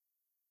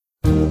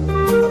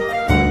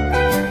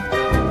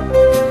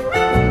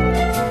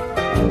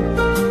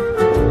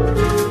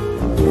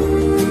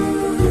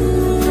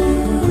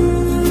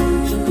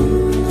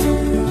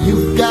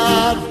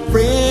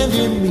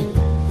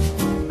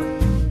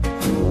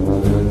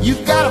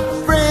You got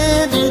a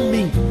friend in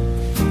me.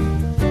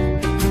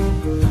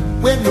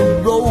 When the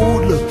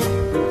road looks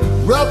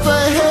rough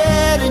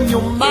ahead and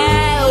you're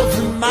miles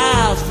and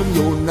miles from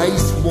your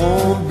nice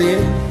warm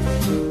bed,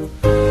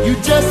 you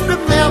just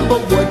remember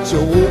what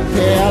your old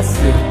past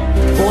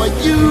said. Boy,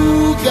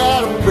 you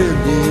got a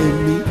friend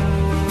in me.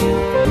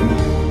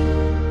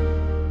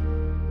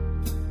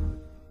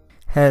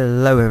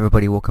 Hello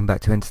everybody, welcome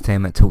back to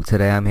Entertainment Talk.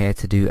 Today I'm here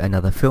to do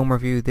another film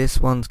review. This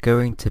one's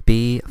going to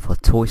be for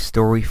Toy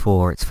Story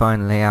 4. It's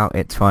finally out,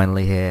 it's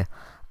finally here.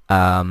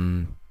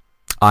 I'm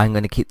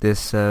going to keep this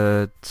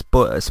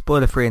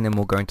spoiler free, and then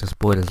we'll go into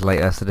spoilers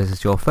later. So this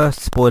is your first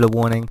spoiler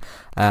warning.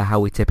 How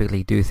we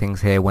typically do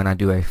things here when I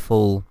do a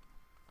full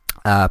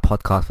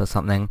podcast for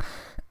something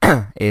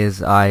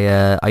is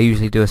I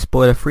usually do a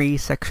spoiler free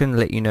section,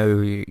 let you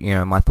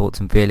know my thoughts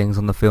and feelings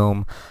on the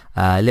film,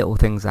 little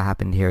things that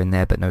happened here and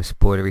there, but no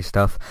spoilery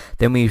stuff.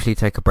 Then we usually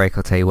take a break.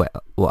 I'll tell you what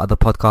other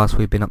podcasts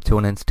we've been up to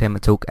on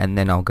Entertainment Talk, and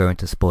then I'll go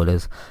into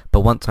spoilers.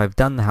 But once I've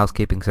done the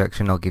housekeeping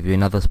section, I'll give you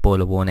another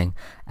spoiler warning,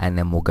 and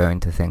then we'll go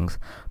into things.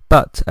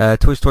 But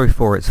Toy Story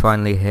 4, it's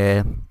finally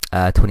here,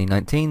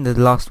 2019. The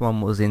last one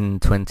was in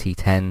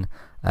 2010,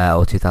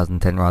 or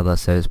 2010 rather,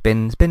 so it's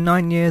been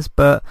 9 years,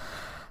 but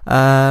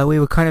we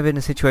were kind of in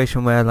a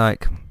situation where,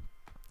 like,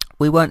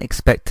 we weren't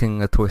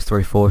expecting a Toy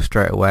Story 4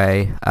 straight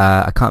away.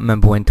 I can't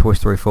remember when Toy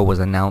Story 4 was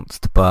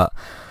announced, but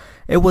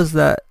it was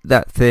that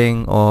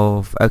thing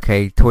of,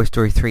 okay, Toy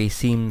Story 3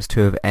 seems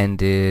to have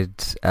ended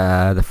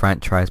the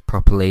franchise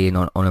properly and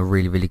on a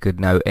really, really good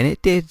note, and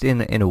it did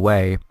in a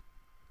way.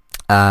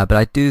 But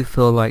I do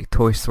feel like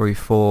Toy Story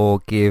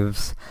 4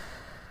 gives,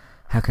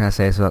 how can I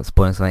say this without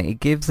spoiling something? It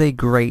gives a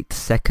great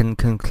second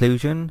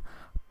conclusion.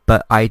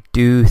 But I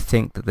do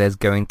think that there's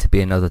going to be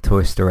another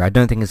Toy Story. I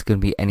don't think it's going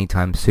to be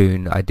anytime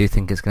soon. I do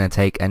think it's going to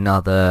take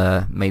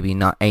another maybe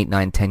 8,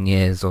 9, 10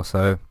 years or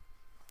so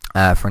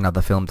for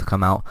another film to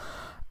come out.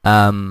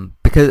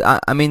 Because,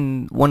 I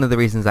mean, one of the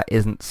reasons that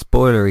isn't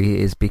spoilery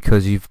is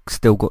because you've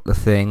still got the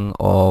thing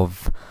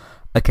of,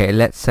 okay,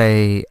 let's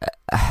say,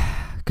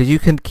 because you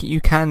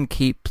can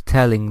keep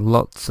telling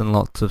lots and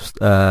lots of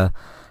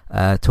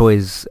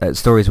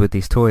stories with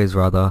these toys,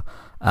 rather.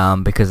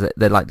 Because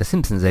they're like the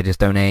Simpsons, they just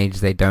don't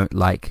age, they don't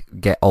like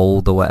get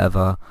old or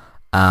whatever,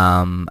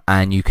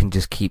 and you can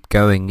just keep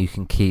going. You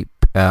can keep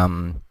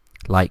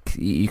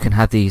you can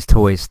have these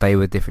toys stay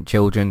with different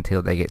children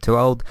till they get too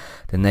old,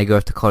 then they go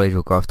off to college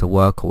or go off to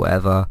work or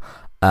whatever,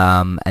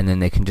 and then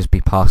they can just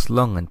be passed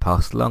along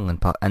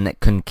and it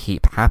can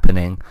keep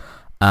happening.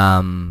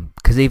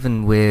 Because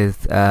even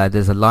with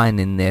there's a line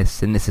in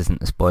this, and this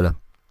isn't a spoiler.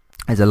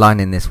 There's a line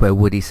in this where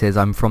Woody says,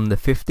 "I'm from the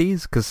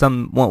 50s," because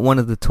one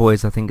of the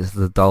toys, I think it's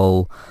the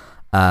doll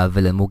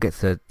villain. We'll get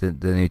to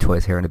the new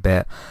toys here in a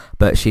bit,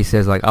 but she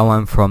says like, "Oh,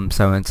 I'm from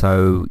so and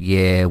so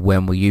year.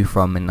 When were you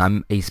from?"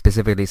 And he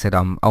specifically said,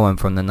 I'm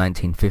from the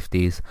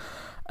 1950s."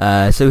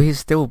 So he's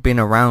still been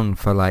around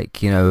for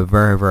like a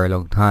very, very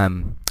long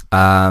time.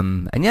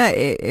 And yeah,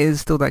 it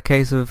is still that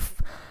case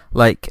of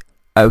like,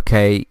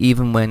 okay,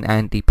 even when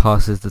Andy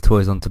passes the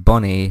toys on to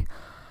Bonnie,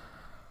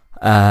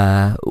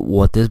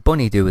 what does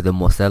Bonnie do with them?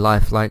 What's their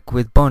life like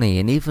with Bonnie?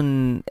 And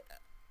even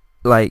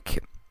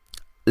like,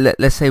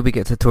 let's say we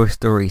get to Toy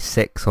Story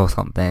 6 or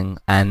something,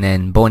 and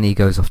then Bonnie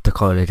goes off to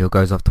college or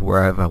goes off to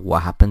wherever.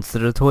 What happens to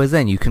the toys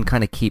then? You can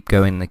kind of keep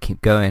going and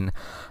keep going.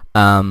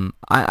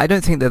 I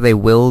don't think that they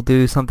will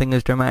do something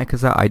as dramatic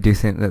as that. I do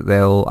think that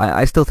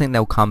I still think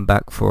they'll come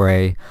back for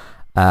a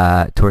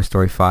Toy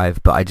Story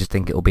 5, but I just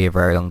think it'll be a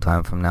very long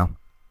time from now.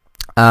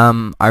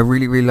 I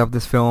really, really love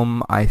this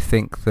film. I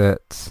think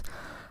that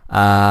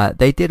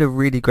they did a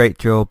really great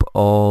job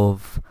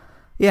of,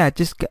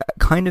 just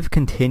kind of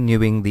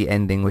continuing the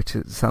ending, which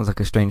sounds like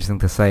a strange thing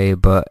to say,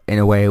 but in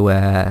a way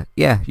where,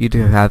 you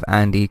do have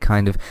Andy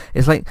kind of,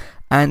 it's like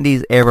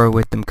Andy's era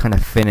with them kind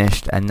of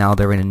finished, and now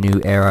they're in a new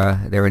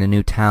era, they're in a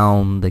new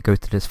town, they go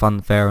to this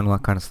fun fair and all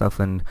that kind of stuff,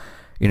 and,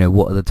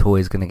 what are the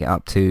toys going to get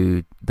up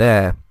to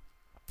there?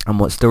 And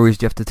what stories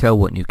do you have to tell?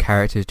 What new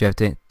characters do you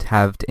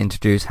have to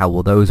introduce? How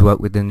will those work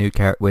with the new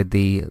with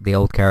the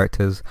old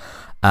characters?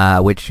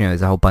 Which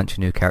there's a whole bunch of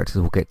new characters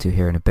we'll get to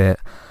here in a bit.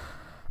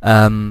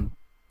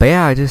 But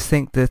yeah, I just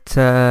think that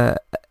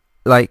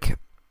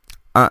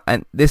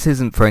and this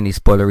isn't for any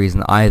spoiler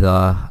reason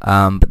either.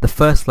 But the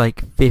first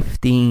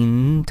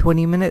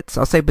 15-20 minutes,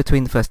 I'll say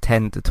between the first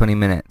 10 to 20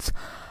 minutes,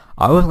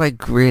 I was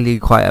really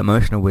quite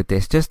emotional with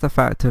this. Just the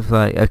fact of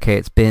okay,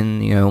 it's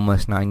been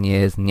almost 9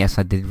 years, and yes,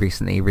 I did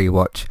recently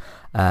rewatch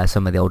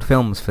some of the old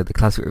films for the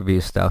classic review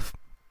stuff.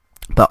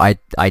 But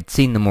I'd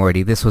seen them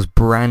already. This was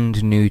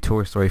brand new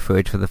Toy Story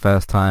footage for the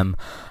first time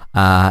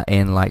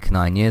in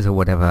 9 years or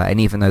whatever. And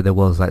even though there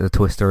was the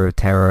Toy Story of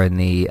Terror and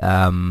the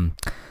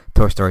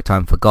Toy Story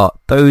Time Forgot,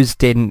 those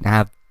didn't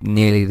have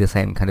nearly the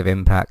same kind of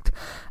impact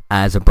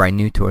as a brand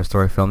new Toy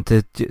Story film.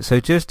 So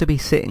just to be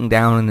sitting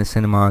down in the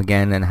cinema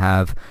again and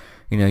have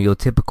your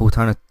typical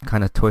kind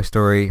of Toy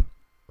Story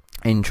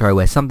intro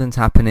where something's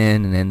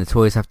happening and then the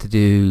toys have to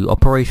do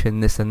operation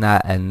this and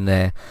that, and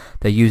they're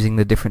using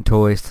the different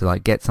toys to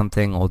get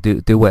something or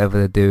do whatever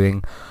they're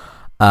doing.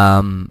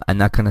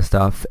 and that kind of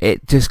stuff.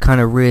 It just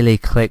kind of really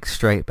clicks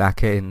straight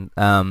back in,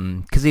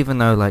 because even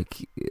though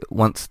like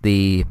once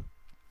the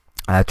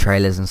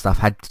trailers and stuff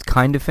had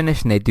kind of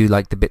finished and they do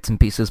like the bits and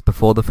pieces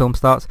before the film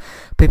starts,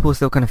 people were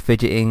still kind of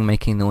fidgeting,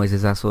 making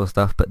noises, that sort of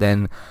stuff. But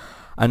then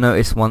I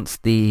noticed once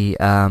the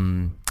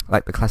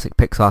like the classic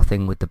Pixar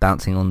thing with the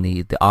bouncing on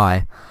the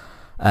eye,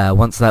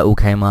 once that all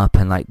came up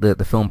and like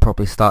the film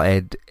properly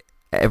started,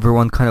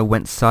 everyone kind of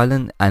went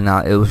silent, and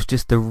it was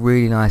just a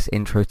really nice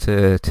intro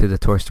to the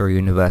Toy Story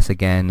universe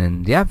again.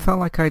 And yeah, I felt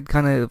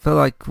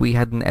like we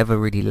hadn't ever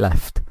really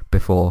left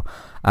before,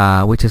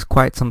 which is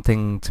quite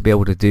something to be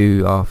able to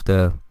do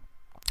after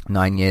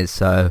 9 years.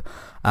 So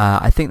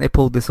I think they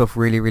pulled this off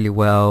really, really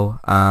well.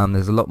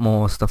 There's a lot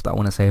more stuff that I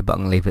want to say, but I'm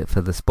gonna leave it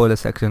for the spoiler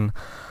section.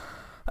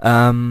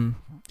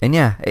 And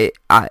yeah,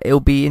 it'll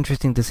be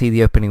interesting to see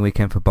the opening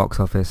weekend for box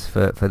office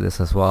for this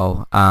as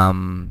well.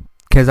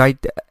 Because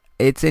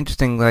it's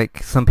interesting,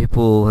 like some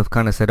people have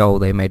kind of said, oh,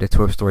 they made a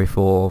Toy Story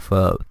 4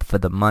 for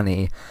the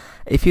money.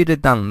 If you'd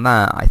have done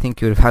that, I think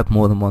you would have had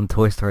more than one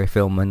Toy Story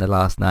film in the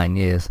last 9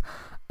 years.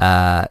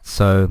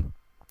 So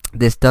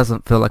this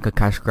doesn't feel like a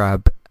cash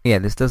grab. Yeah,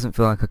 this doesn't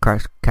feel like a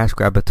cash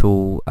grab at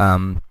all.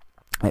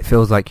 It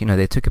feels like,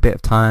 they took a bit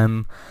of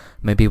time,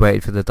 maybe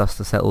waited for the dust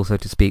to settle, so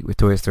to speak, with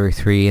Toy Story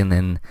 3, and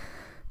then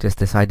just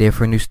this idea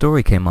for a new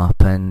story came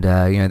up, and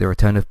the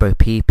return of Bo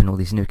Peep and all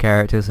these new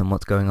characters and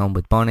what's going on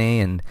with Bonnie,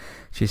 and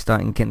she's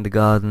starting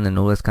kindergarten and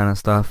all this kind of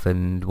stuff.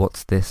 And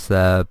what's this?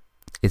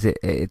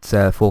 It's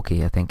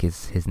Forky, I think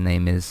his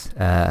name is.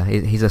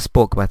 He's a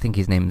Spork, but I think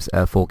his name's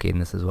Forky in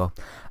this as well.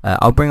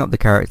 I'll bring up the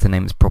character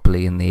names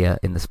properly in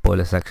the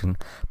spoiler section.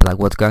 But like,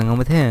 what's going on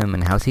with him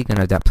and how's he going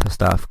to adapt to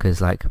stuff?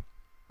 Because like,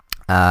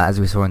 as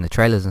we saw in the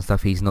trailers and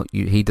stuff, he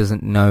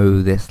doesn't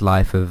know this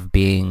life of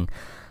being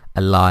a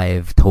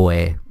live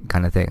toy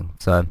kind of thing.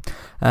 So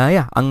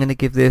yeah, I'm gonna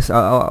give this,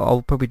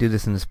 I'll probably do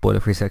this in the spoiler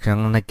free section.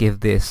 I'm gonna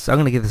give this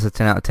a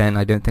 10 out of 10.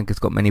 I don't think it's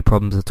got many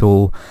problems at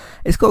all.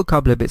 It's got a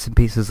couple of bits and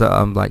pieces that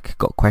I'm like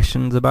got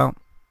questions about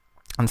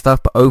and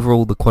stuff, but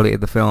overall the quality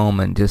of the film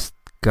and just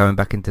going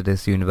back into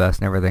this universe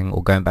and everything,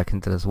 or going back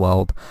into this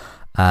world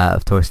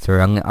of Toy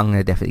Story, I'm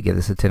gonna definitely give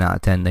this a 10 out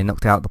of 10. They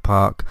knocked it out of the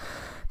park.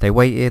 They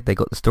waited, they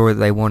got the story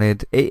that they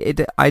wanted.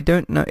 I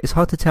don't know, it's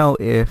hard to tell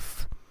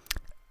if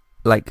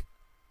like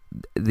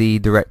the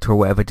director or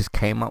whatever just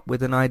came up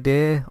with an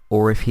idea,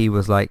 or if he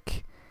was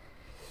like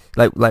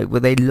were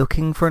they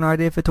looking for an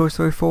idea for Toy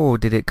Story 4, or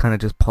did it kind of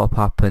just pop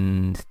up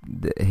and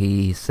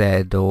he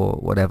said or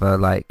whatever,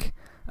 like,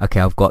 okay,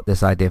 I've got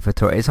this idea for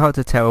Toy. It's hard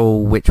to tell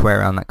which way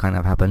around that kind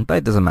of happened, but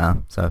it doesn't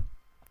matter. So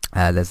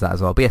there's that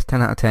as well. But yes,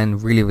 10 out of 10,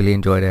 really, really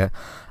enjoyed it.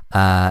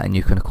 And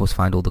you can of course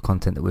find all the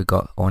content that we've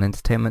got on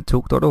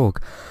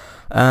entertainmenttalk.org.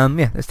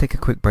 Yeah, let's take a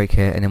quick break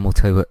here and then we'll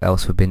tell you what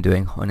else we've been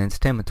doing on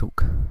Entertainment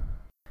Talk.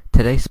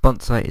 Today's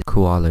sponsor is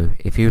Kualu.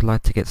 If you'd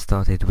like to get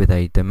started with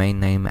a domain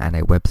name and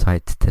a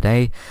website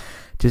today,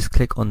 just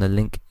click on the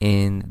link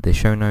in the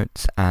show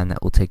notes and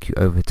that will take you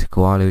over to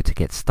Kualu to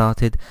get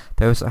started.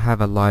 They also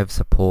have a live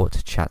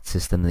support chat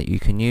system that you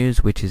can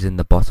use, which is in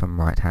the bottom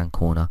right hand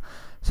corner.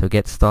 So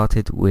get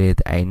started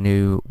with a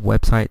new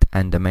website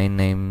and domain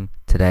name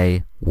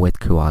today with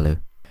Kualu.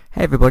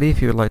 Hey everybody, if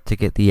you would like to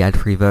get the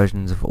ad-free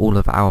versions of all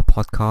of our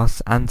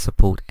podcasts and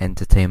support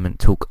Entertainment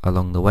Talk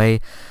along the way,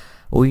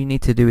 all you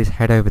need to do is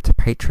head over to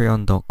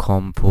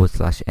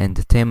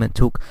patreon.com/entertainment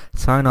talk.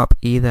 Sign up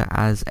either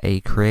as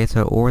a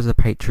creator or as a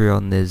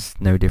Patreon. There's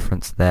no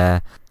difference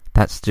there.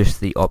 That's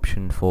just the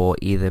option for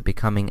either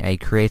becoming a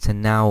creator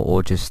now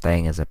or just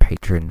staying as a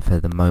patron for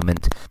the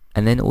moment.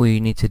 And then all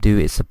you need to do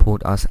is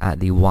support us at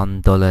the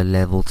 $1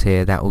 level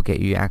tier. That will get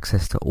you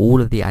access to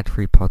all of the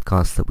ad-free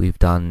podcasts that we've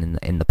done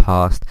in the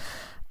past,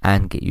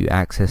 and get you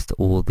access to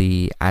all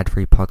the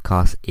ad-free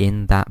podcasts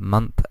in that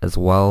month as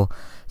well.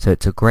 So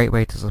it's a great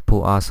way to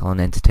support us on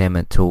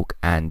Entertainment Talk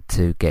and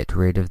to get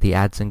rid of the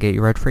ads and get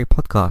your ad-free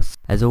podcasts.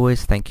 As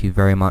always, thank you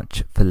very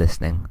much for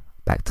listening.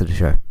 Back to the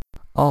show.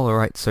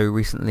 Alright, so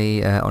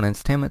recently on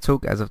Entertainment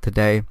Talk, as of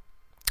today,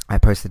 I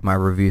posted my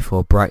review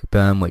for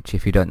Brightburn, which,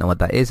 if you don't know what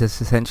that is,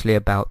 it's essentially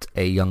about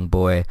a young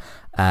boy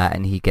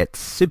and he gets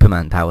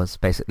Superman powers,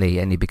 basically,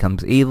 and he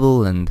becomes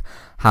evil, and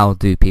how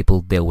do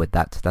people deal with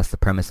that? That's the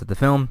premise of the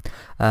film,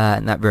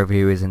 and that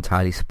review is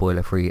entirely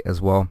spoiler-free as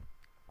well.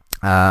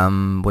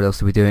 What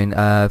else are we doing?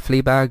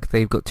 Fleabag,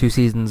 they've got 2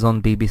 seasons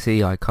on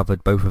BBC. I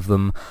covered both of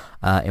them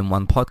in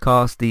one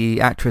podcast. The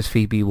actress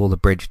Phoebe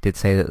Waller-Bridge did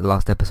say that the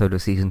last episode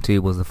of season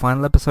 2 was the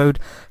final episode,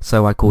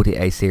 so I called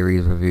it a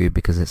series review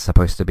because it's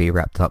supposed to be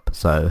wrapped up,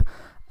 so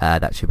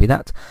that should be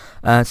that.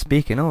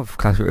 Speaking of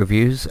classic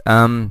reviews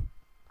and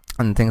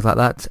things like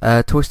that,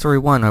 Toy Story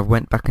 1, I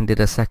went back and did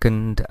a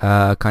second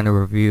kind of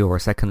review, or a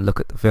second look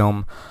at the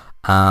film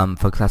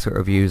for classic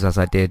reviews, as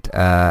I did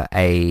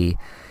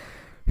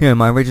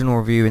my original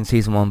review in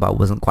season 1, but I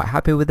wasn't quite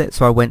happy with it,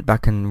 so I went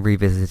back and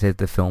revisited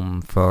the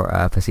film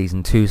for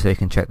season 2, so you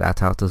can check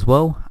that out as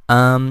well.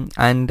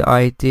 And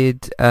I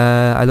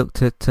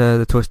looked at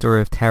the Toy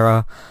Story of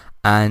Terror,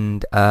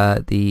 and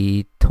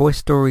the Toy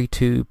Story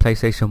 2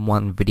 PlayStation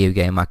 1 video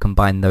game. I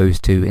combined those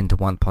two into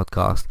one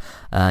podcast,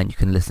 and you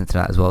can listen to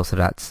that as well. So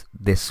that's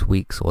this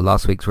week's or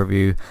last week's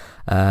review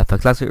for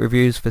Classic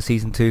Reviews for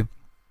Season 2.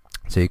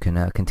 So you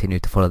can continue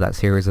to follow that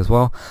series as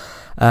well.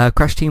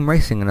 Crash Team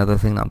Racing, another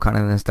thing that I'm kind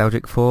of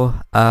nostalgic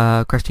for.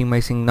 Crash Team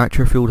Racing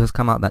Nitro Fueled has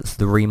come out. That's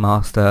the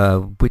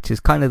remaster, which is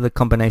kind of the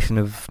combination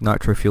of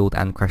Nitro Fueled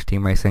and Crash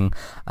Team Racing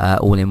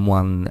all in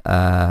one.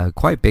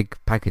 Quite big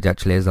package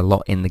actually. There's a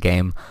lot in the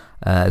game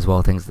as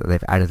well, things that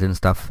they've added and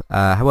stuff.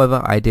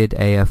 However, I did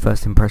a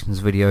first impressions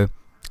video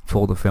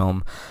for the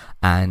film,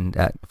 and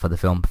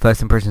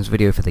first impressions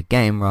video for the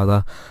game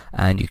rather,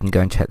 and you can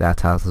go and check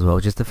that out as well.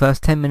 Just the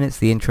first 10 minutes,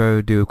 the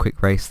intro, do a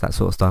quick race, that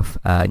sort of stuff,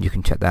 and you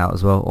can check that out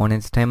as well on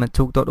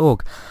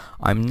entertainmenttalk.org.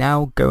 I'm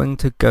now going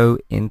to go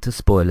into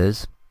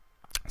spoilers,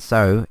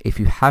 so if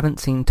you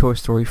haven't seen Toy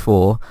Story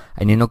 4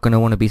 and you're not going to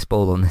want to be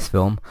spoiled on this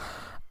film,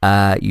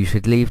 you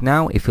should leave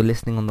now. If you're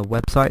listening on the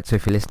website, so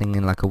if you're listening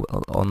in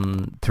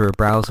through a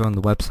browser on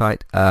the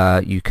website,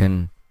 you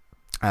can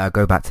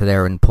go back to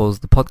there and pause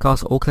the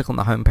podcast, or click on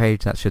the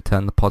homepage. That should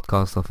turn the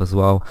podcast off as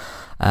well.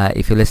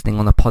 If you're listening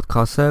on a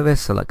podcast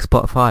service, so like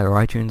Spotify or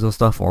iTunes or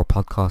stuff, or a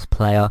podcast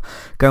player,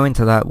 go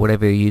into that,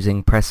 whatever you're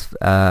using, press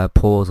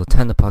pause or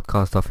turn the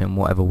podcast off in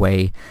whatever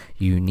way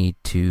you need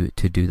to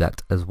do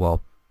that as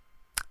well,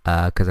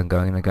 because I'm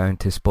going to go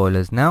into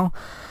spoilers now.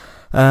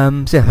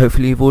 So yeah,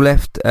 hopefully you've all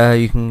left.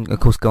 You can of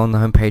course go on the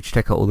homepage,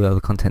 check out all the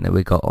other content that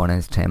we got on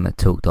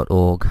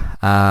entertainmenttalk.org.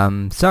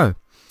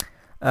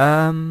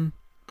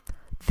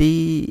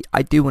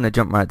 I do want to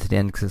jump right to the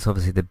end because it's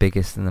obviously the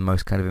biggest and the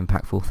most kind of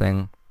impactful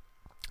thing.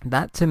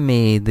 That, to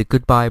me, the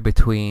goodbye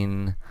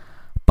between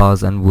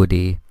Buzz and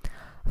Woody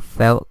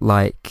felt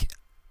like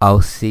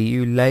I'll see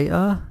you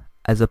later,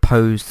 as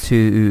opposed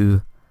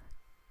to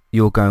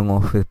you're going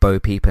off with Bo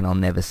Peep and I'll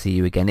never see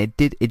you again.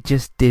 It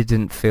just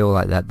didn't feel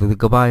like that. The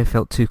goodbye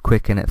felt too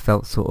quick, and it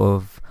felt sort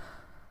of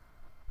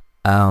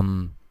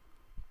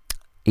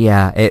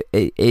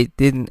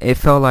it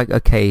felt like,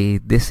 okay,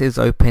 this is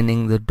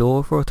opening the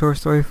door for a Toy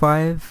Story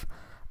 5,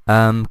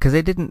 because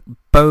they didn't,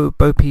 Bo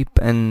Peep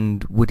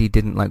and Woody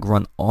didn't like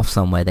run off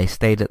somewhere. They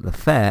stayed at the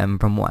fair, and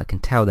from what I can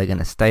tell, they're going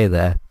to stay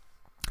there.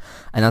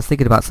 And I was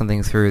thinking about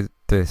something through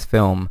this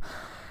film.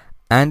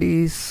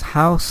 Andy's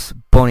house,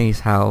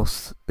 Bonnie's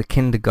house, the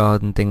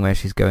kindergarten thing where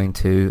she's going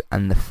to,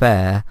 and the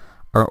fair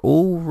are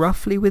all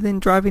roughly within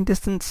driving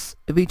distance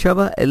of each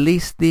other. At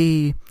least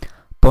the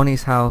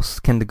Bonnie's house,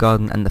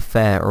 kindergarten, and the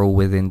fair are all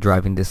within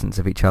driving distance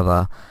of each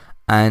other.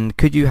 And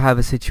could you have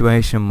a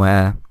situation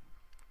where,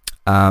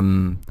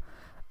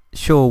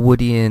 sure,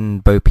 Woody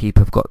and Bo Peep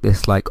have got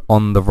this like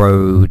on the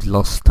road,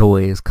 lost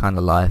toys kind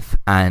of life,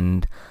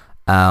 and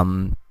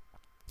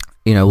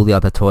all the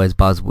other toys,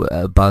 Buzz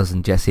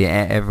and Jessie,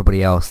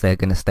 everybody else, they're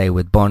going to stay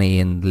with Bonnie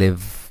and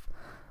live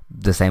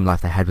the same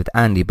life they had with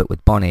Andy, but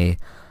with Bonnie.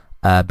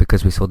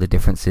 Because we saw the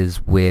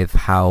differences with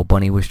how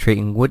Bonnie was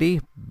treating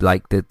Woody,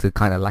 like the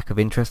kind of lack of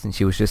interest, and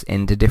she was just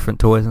into different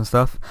toys and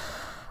stuff.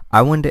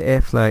 I wonder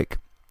if, like,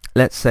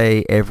 let's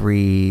say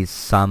every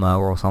summer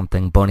or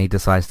something, Bonnie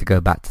decides to go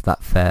back to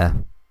that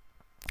fair,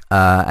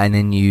 and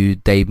then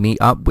they meet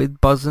up with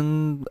Buzz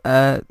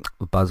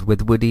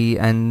with Woody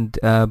and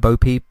Bo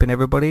Peep and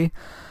everybody.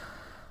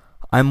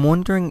 I'm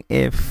wondering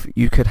if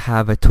you could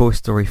have a Toy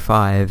Story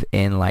 5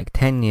 in like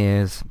 10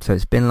 years, so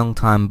it's been a long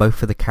time both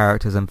for the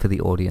characters and for the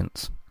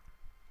audience,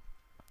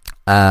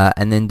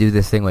 and then do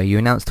this thing where you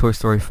announce Toy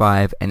Story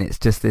 5 and it's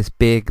just this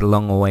big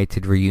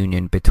long-awaited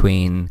reunion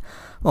between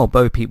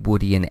Bo Peep,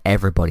 Woody, and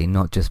everybody,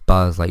 not just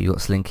Buzz. Like, you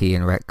got Slinky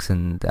and Rex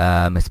and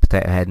Mr.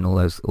 Potato Head and all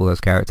those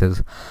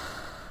characters.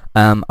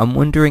 I'm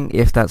wondering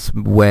if that's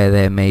where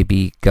they may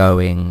be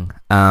going,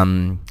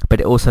 but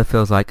it also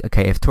feels like,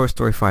 okay, if Toy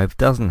Story 5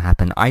 doesn't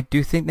happen, I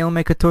do think they'll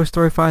make a Toy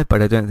Story 5,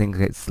 but I don't think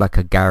it's like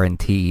a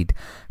guaranteed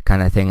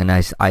kind of thing, and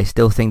I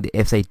still think that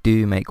if they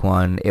do make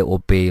one, it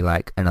will be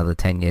like another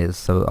 10 years,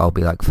 so I'll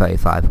be like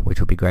 35, which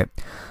will be great.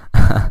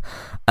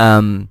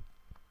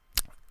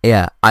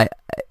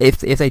 If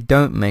they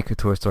don't make a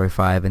Toy Story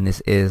 5, and this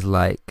is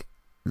like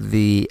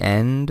the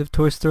end of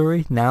Toy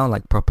Story now,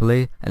 like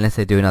properly, unless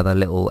they do another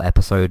little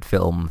episode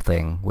film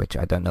thing, which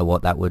I don't know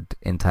what that would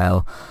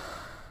entail,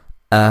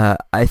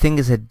 I think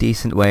it's a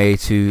decent way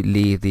to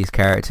leave these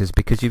characters,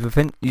 because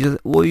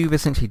what you've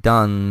essentially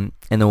done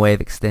in the way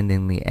of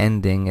extending the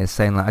ending is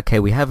saying, like, okay,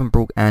 we haven't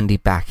brought Andy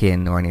back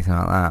in or anything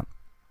like that.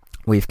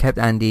 We've kept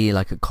Andy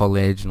like at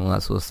college and all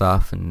that sort of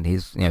stuff, and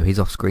he's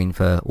off screen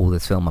for all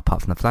this film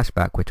apart from the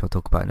flashback, which I'll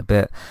talk about in a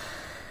bit.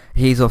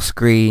 He's off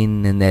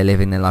screen and they're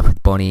living their life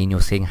with Bonnie, and you're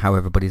seeing how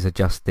everybody's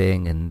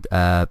adjusting, and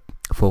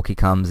Forky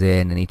comes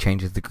in and he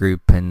changes the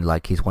group, and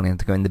like he's wanting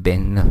to go in the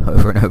bin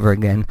over and over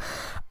again,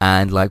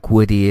 and like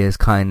Woody is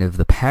kind of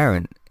the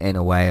parent in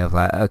a way of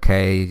like,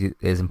 okay,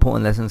 there's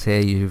important lessons here,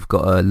 you've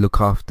got to look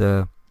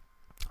after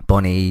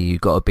Bonnie,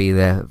 you've got to be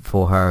there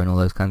for her and all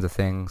those kinds of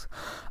things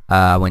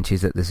when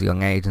she's at this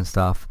young age and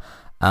stuff.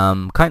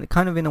 Kind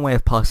of in a way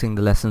of passing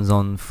the lessons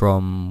on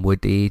from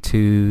Woody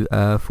to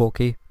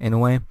Forky in a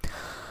way.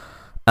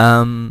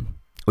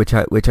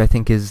 which I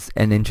think is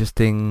an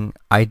interesting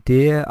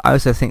idea. I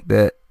also think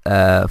that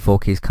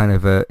Forky is kind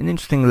of an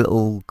interesting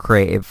little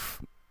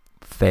creative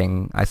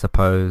thing, I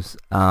suppose.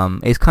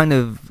 It's kind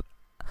of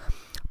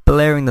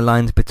blurring the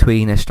lines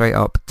between a straight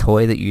up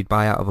toy that you'd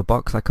buy out of a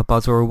box like a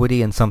Buzz or a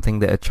Woody and something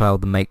that a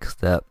child makes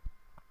that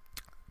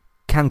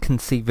can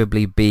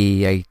conceivably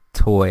be a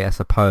toy, I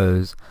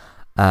suppose.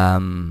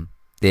 In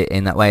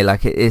that way,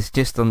 like it's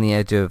just on the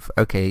edge of,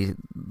 okay,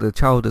 the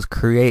child has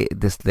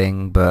created this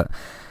thing, but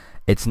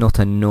it's not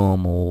a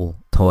normal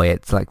toy.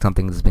 It's like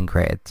something that's been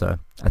created. So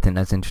I think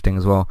that's interesting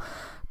as well.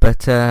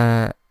 But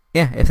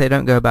yeah, if they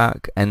don't go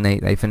back and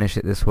they finish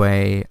it this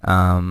way,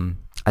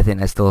 I think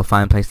that's still a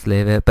fine place to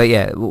leave it. But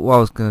yeah, what I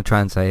was going to try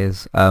and say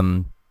is,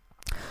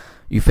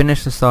 you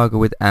finish the saga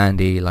with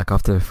Andy, like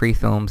after 3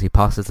 films, he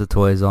passes the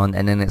toys on,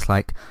 and then it's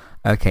like,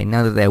 okay,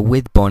 now that they're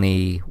with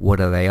Bonnie, what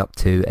are they up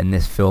to? And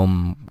this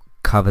film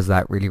covers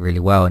that really, really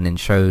well, and then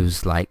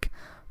shows, like,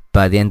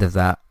 by the end of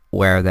that,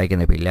 where are they going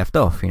to be left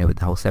off, with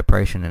the whole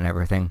separation and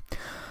everything.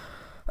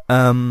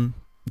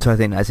 So I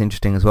think that's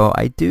interesting as well.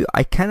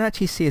 I can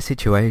actually see a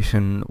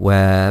situation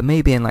where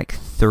maybe in like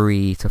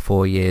 3 to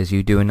 4 years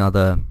you do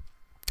another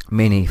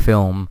mini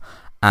film,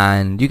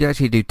 and you could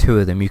actually do 2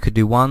 of them. You could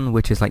do one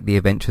which is like the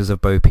adventures of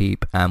Bo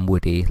Peep and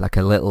Woody, like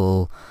a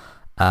little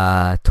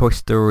Toy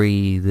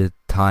Story The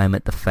Time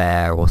at the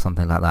Fair or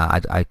something like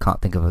that. I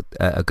can't think of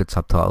a good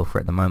subtitle for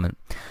it at the moment.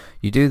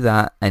 You do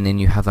that, and then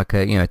you have like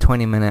a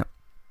 20-minute,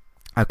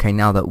 okay,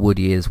 now that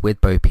Woody is with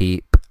Bo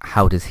Peep,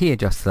 how does he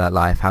adjust to that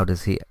life? How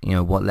does he,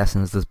 what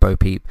lessons does Bo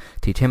Peep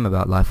teach him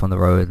about life on the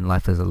road and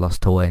life as a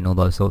lost toy and all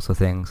those sorts of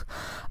things?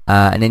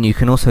 And then you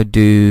can also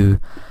do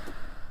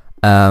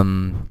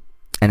an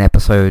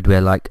episode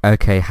where, like,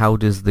 okay, how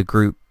does the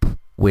group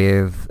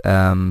with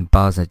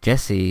Buzz and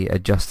Jessie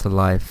adjust to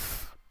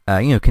life,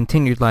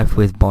 continued life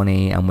with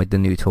Bonnie and with the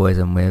new toys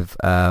and with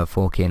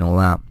Forky and all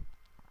that?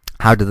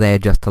 How do they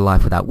adjust to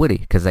life without Woody?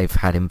 Because they've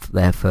had him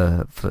there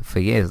for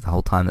years, the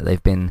whole time that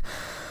they've been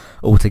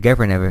all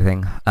together and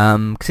everything.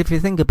 Because if you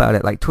think about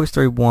it, like Toy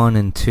Story 1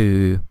 and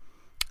 2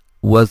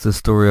 was the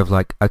story of,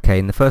 like, okay,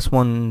 in the first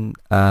one,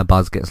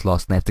 Buzz gets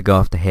lost and they have to go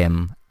after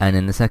him. And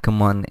in the second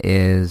one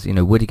is,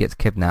 Woody gets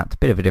kidnapped. A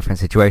bit of a different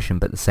situation,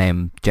 but the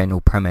same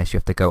general premise. You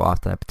have to go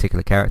after a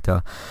particular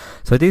character.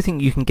 So I do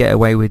think you can get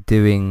away with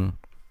doing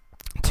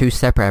 2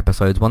 separate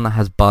episodes, one that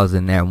has Buzz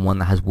in there and one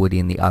that has Woody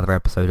in the other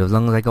episode. As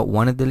long as I got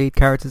one of the lead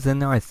characters in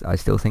there, I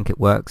still think it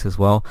works as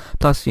well.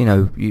 Plus,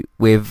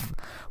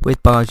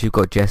 with Buzz you've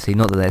got Jessie,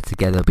 not that they're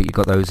together, but you've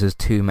got those as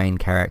 2 main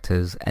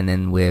characters, and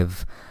then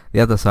with the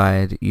other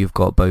side you've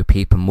got Bo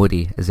Peep and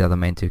Woody as the other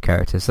main 2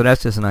 characters. So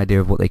that's just an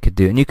idea of what they could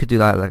do, and you could do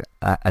that like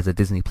as a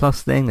Disney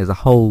Plus thing. There's a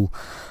whole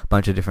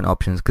bunch of different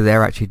options, because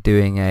they're actually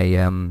doing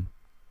a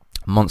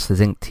Monsters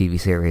Inc. TV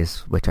series,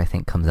 which I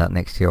think comes out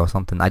next year or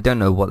something. I don't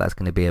know what that's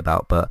going to be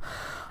about, but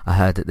I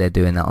heard that they're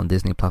doing that on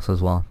Disney Plus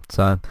as well.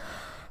 So,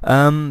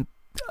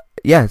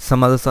 yeah,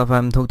 some other stuff I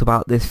haven't talked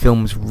about. This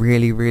film's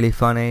really, really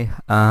funny.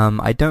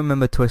 I don't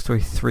remember Toy Story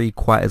 3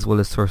 quite as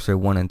well as Toy Story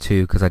 1 and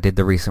 2, because I did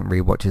the recent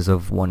rewatches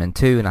of 1 and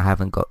 2, and I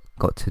haven't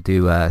got to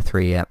do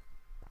 3 yet.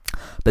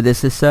 But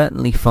this is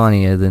certainly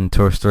funnier than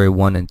Toy Story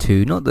 1 and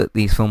 2. Not that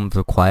these films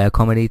require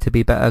comedy to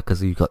be better,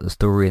 because you've got the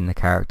story and the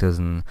characters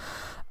and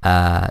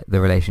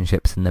the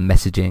relationships and the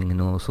messaging and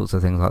all sorts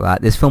of things like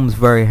that. This film's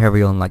very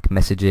heavy on like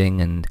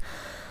messaging and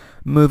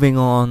moving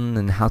on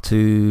and how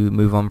to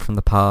move on from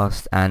the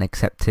past and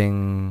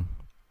accepting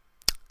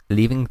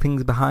leaving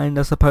things behind,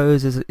 I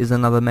suppose, is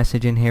another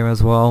message in here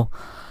as well.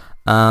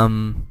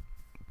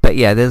 But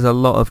yeah, there's a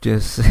lot of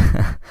just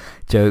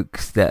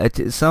jokes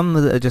some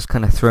that are just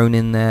kind of thrown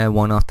in there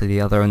one after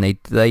the other, and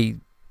they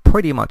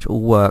pretty much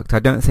all worked. I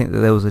don't think that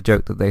there was a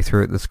joke that they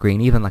threw at the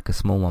screen, even like a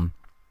small one,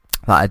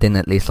 that I didn't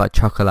at least like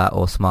chuckle at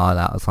or smile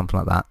at or something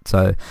like that.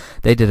 So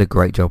they did a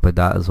great job with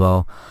that as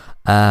well.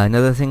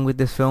 Another thing with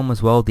this film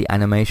as well, the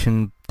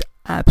animation,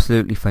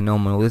 absolutely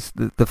phenomenal.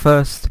 The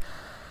first,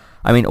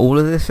 I mean, all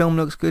of this film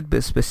looks good,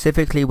 but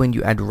specifically when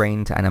you add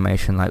rain to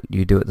animation like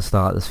you do at the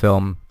start of this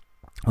film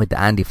with the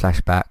Andy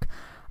flashback,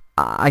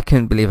 I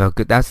couldn't believe how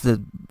good. This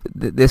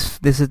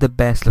is the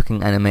best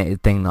looking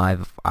animated thing that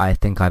I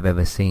think I've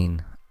ever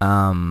seen.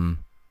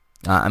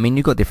 I mean,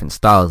 you've got different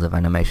styles of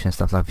animation and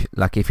stuff,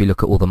 like if you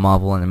look at all the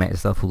Marvel animated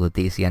stuff, all the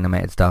DC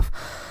animated stuff,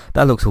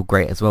 that looks all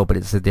great as well, but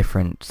it's a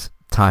different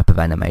type of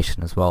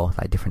animation as well,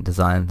 like different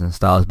designs and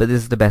styles. But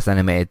this is the best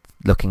animated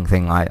looking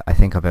thing I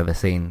think I've ever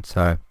seen.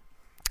 So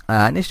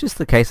and it's just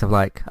the case of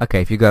like,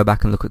 okay, if you go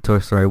back and look at Toy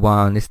Story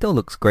 1, it still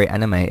looks great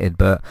animated,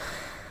 but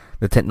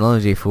the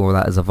technology for all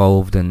that has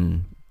evolved,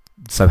 and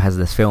so has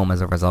this film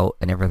as a result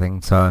and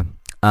everything. So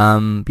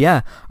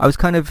yeah, I was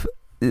kind of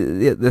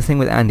the thing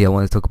with Andy I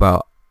want to talk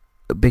about,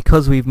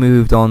 because we've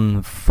moved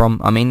on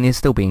from, I mean, it's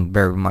still being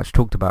very much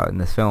talked about in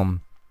this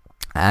film,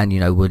 and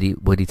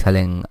Woody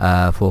telling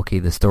Forky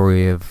the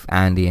story of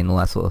Andy and all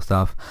that sort of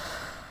stuff.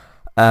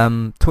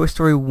 Toy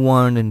Story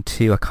 1 and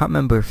 2, I can't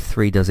remember if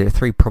 3 does it.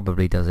 3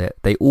 probably does it.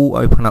 They all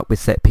open up with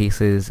set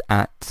pieces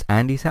at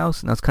Andy's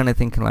house, and I was kind of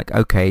thinking like,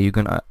 okay,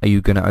 are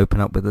you gonna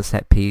open up with a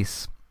set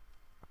piece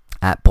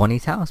at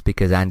Bonnie's house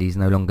because Andy's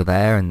no longer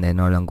there and they're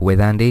no longer with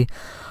Andy.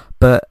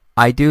 But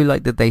I do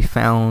like that they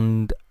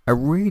found a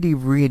really,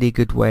 really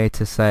good way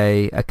to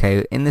say,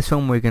 okay, in this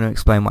film we're going to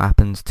explain what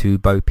happens to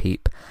Bo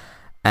Peep,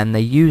 and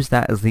they use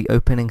that as the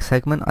opening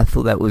segment. I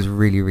thought that was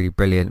really, really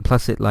brilliant.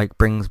 Plus it like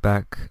brings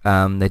back,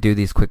 they do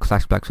these quick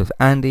flashbacks with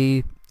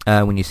Andy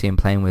when you see him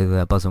playing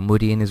with Buzz and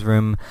Woody in his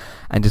room,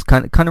 and just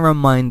kind of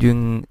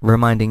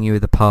reminding you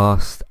of the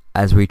past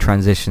as we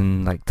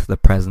transition like to the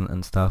present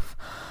and stuff.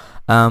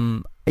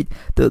 The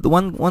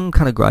one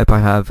kind of gripe I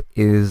have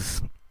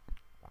is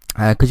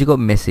because you got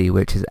Missy,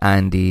 which is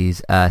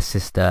Andy's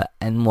sister,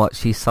 and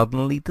she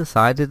suddenly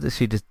decided that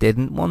she just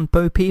didn't want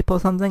Bo Peep or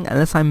something.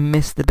 Unless I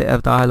missed a bit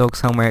of dialogue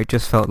somewhere, it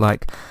just felt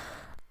like,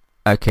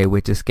 okay,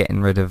 we're just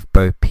getting rid of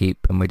Bo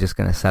Peep and we're just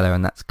going to sell her,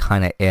 and that's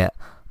kind of it.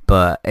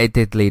 But it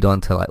did lead on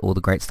to like all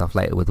the great stuff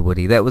later with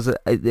Woody. It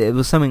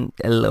was something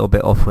a little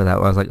bit off with that,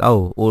 where I was like,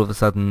 oh, all of a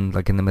sudden,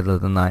 like in the middle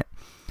of the night,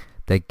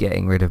 they're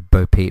getting rid of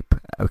Bo Peep.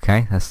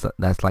 Okay,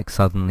 that's like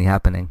suddenly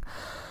happening.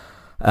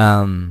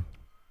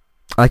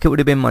 Like it would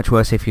have been much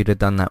worse if you'd have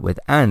done that with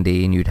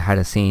Andy and you'd had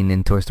a scene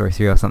in Toy Story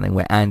 3 or something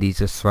where Andy's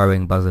just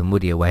throwing Buzz and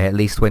Woody away. At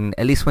least when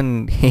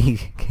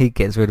he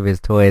gets rid of his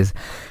toys,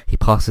 he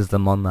passes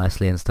them on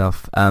nicely and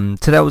stuff.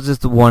 So that was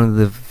just one of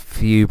the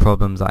few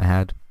problems I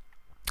had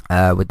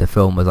with the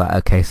film, was like,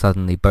 okay,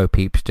 suddenly Bo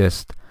Peep's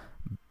just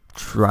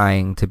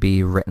trying to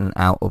be written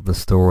out of the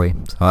story.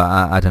 So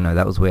I don't know,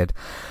 that was weird.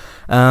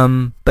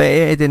 But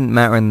it didn't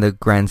matter in the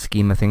grand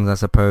scheme of things, I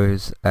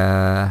suppose.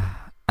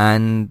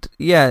 And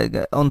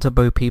yeah, onto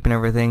Bo Peep and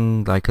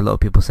everything. Like a lot of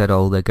people said,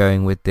 oh, they're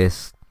going with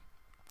this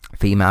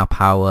female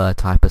power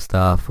type of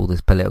stuff, all this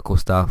political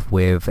stuff,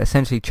 with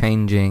essentially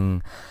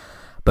changing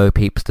Bo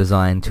Peep's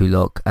design to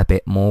look a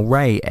bit more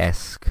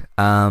Ray-esque.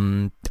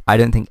 I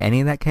don't think any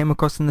of that came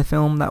across in the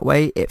film that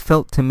way. It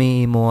felt to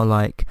me more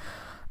like,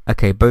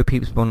 okay, Bo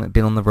Peep's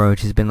been on the road.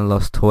 She's been a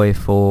lost toy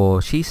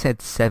for, she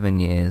said 7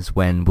 years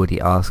when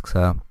Woody asks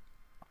her.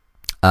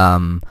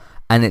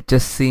 And it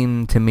just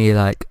seemed to me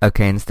like,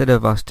 okay, instead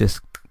of us just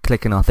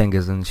clicking our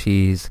fingers and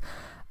she's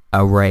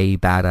a Ray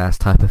badass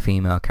type of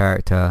female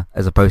character,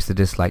 as opposed to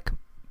just like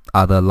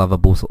other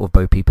lovable sort of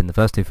Bo Peep in the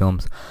first two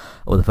films,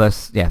 or the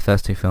first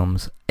two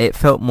films, it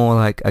felt more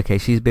like, okay,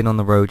 she's been on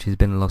the road, she's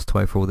been a lost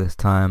toy for all this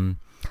time,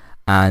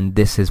 and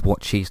this is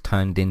what she's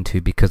turned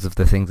into because of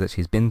the things that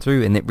she's been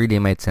through, and it really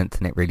made sense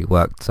and it really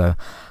worked, so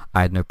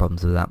I had no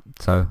problems with that.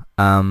 So,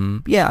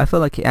 yeah, I feel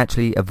like it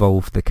actually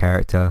evolved the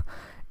character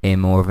in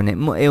more of it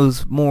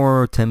was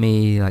more to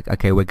me like,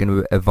 okay, we're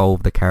going to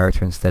evolve the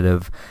character instead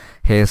of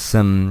here's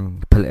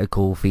some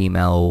political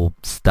female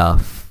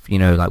stuff, you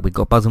know, like we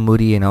got Buzz and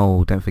Woody and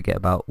oh, don't forget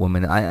about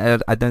women.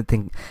 I don't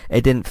think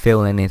it didn't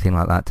feel anything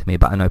like that to me,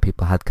 but I know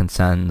people had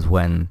concerns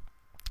when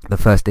the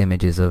first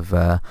images of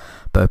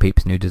Bo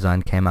Peep's new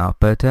design came out,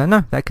 but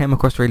no, that came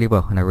across really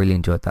well and I really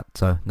enjoyed that,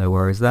 so no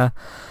worries there.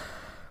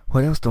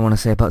 What else do I want to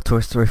say about Toy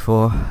Story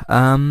 4?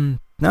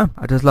 No,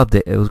 I just loved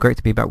it. It was great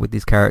to be back with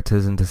these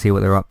characters and to see what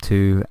they're up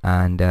to,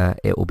 and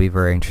it will be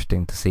very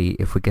interesting to see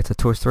if we get a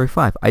Toy Story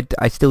 5.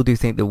 I still do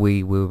think that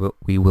we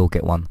will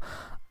get one,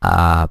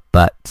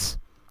 but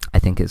I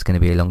think it's going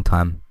to be a long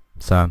time.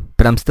 So,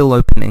 but I'm still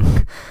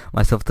opening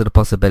myself to the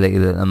possibility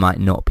that there might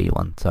not be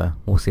one. So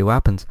we'll see what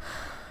happens.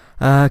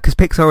 Because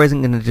Pixar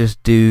isn't going to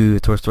just do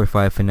Toy Story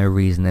 5 for no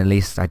reason. At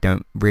least I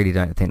don't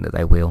think that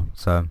they will.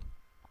 So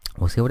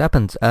we'll see what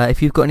happens.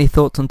 If you've got any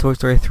thoughts on Toy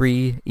Story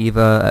 3,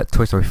 either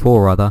Toy Story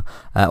 4 rather,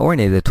 or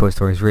any of the Toy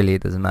Stories, really,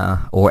 it doesn't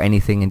matter, or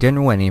anything in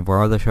general, any of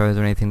our other shows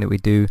or anything that we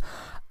do,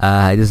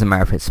 it doesn't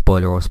matter if it's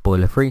spoiler or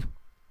spoiler free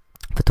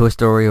for Toy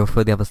Story or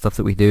for the other stuff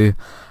that we do.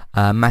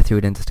 Matthew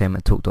at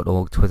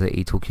entertainmenttalk.org, Twitter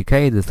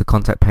eTalkUK. There's the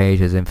contact page,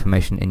 there's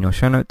information in your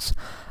show notes.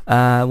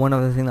 One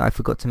other thing that I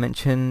forgot to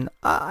mention,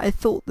 I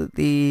thought that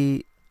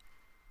the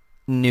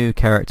new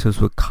characters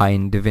were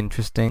kind of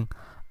interesting.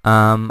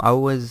 I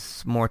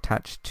was more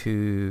attached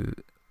to,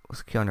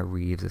 what's Keanu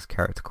Reeves'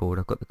 character called?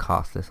 I've got the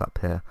cast list up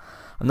here.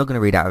 I'm not going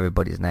to read out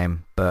everybody's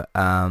name, but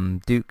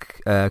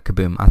Duke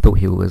Kaboom, I thought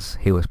he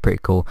was pretty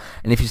cool.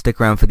 And if you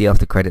stick around for the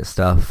after credit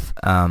stuff,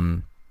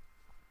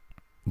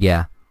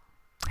 yeah,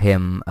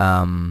 him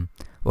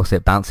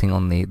bouncing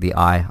on the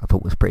eye, I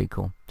thought was pretty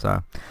cool.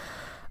 So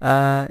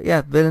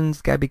yeah,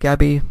 villains,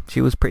 Gabby, she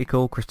was pretty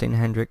cool. Christina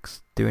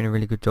Hendricks doing a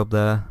really good job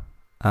there.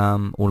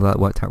 All of that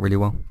worked out really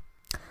well.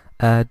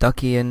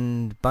 Ducky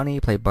and Bunny,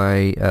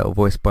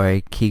 voiced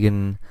by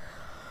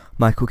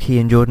Michael Key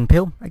and Jordan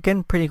Peele.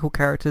 Again, pretty cool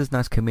characters,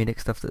 nice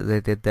comedic stuff that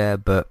they did there,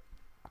 but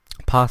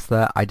past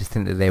that, I just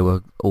think that they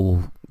were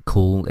all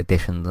cool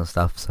additions and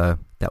stuff, so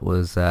that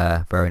was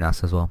very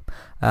nice as well.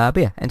 But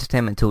yeah,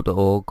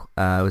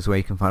 entertainmenttalk.org is where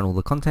you can find all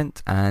the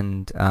content,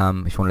 and if you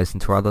want to listen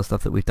to our other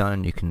stuff that we've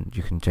done, you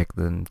can check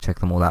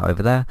them all out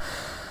over there.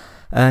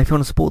 If you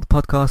want to support the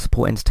podcast,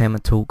 support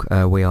Entertainment Talk,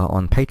 we are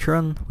on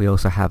Patreon. We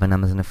also have an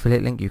Amazon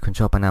affiliate link. You can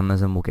shop on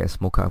Amazon. We'll get a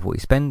small cut of what you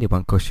spend. It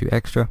won't cost you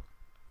extra.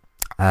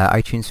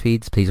 iTunes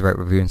feeds, please rate,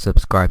 review, and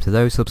subscribe to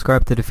those.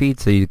 Subscribe to the feed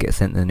so you get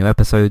sent the new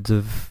episodes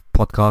of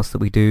podcasts that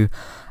we do.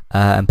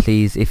 And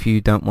please, if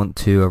you don't want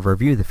to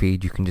review the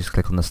feed, you can just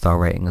click on the star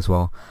rating as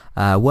well.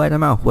 Word of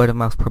mouth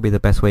is probably the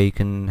best way you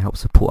can help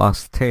support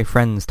us. Tell your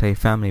friends, tell your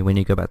family when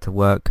you go back to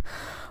work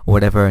or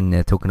whatever, and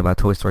they're talking about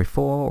Toy Story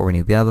 4 or any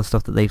of the other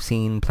stuff that they've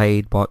seen,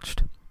 played,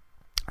 watched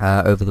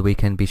over the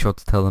weekend. Be sure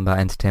to tell them about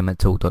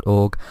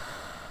entertainmenttalk.org.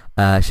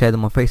 Share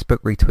them on Facebook,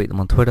 retweet them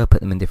on Twitter,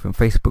 put them in different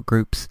Facebook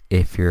groups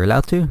if you're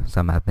allowed to.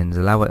 Some admins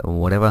allow it or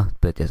whatever,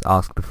 but just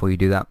ask before you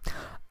do that.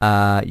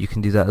 You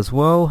can do that as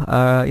well.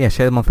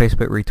 Share them on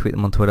Facebook, retweet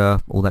them on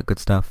Twitter, all that good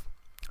stuff.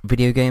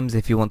 Video games,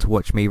 if you want to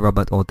watch me,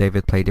 Robert, or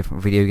David play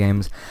different video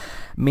games,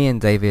 me and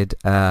David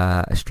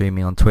are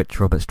streaming on Twitch,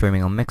 Robert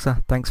streaming on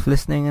Mixer. Thanks for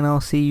listening, and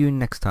I'll see you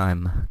next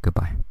time.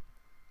 Goodbye.